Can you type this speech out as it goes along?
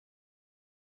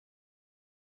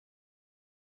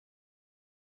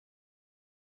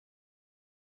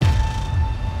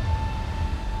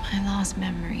My last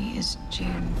memory is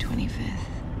June 25th,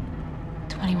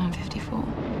 2154.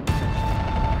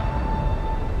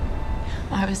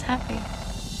 I was happy.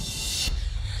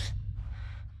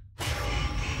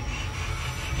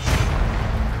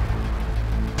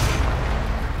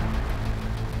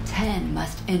 Ten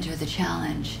must enter the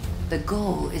challenge. The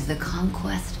goal is the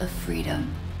conquest of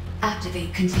freedom.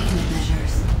 Activate containment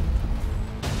measures.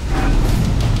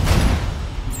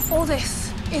 All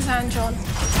this is ANDRON.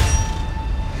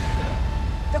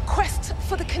 The quest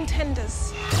for the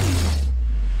contenders.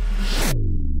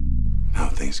 Now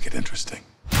things get interesting.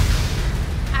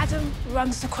 Adam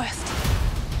runs the quest.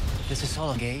 This is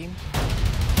all a game?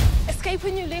 Escape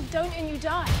when you live, don't and you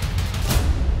die.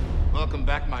 Welcome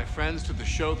back, my friends, to the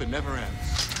show that never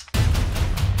ends.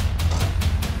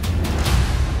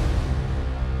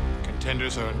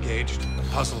 Contenders are engaged, the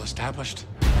puzzle established.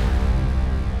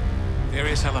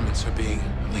 Various elements are being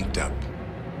linked up.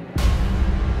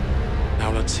 Now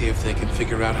let's see if they can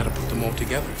figure out how to put them all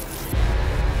together.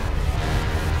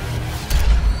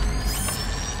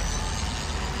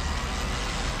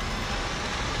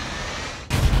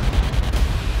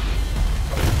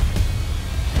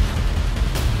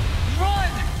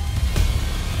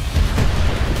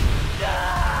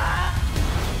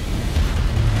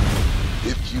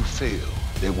 If you fail,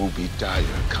 there will be dire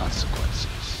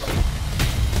consequences.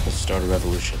 Let's start a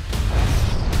revolution.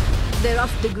 They're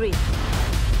off the grid.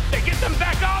 They get them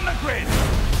back on the grid!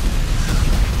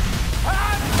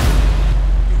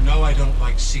 You know I don't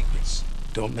like secrets.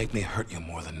 Don't make me hurt you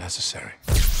more than necessary.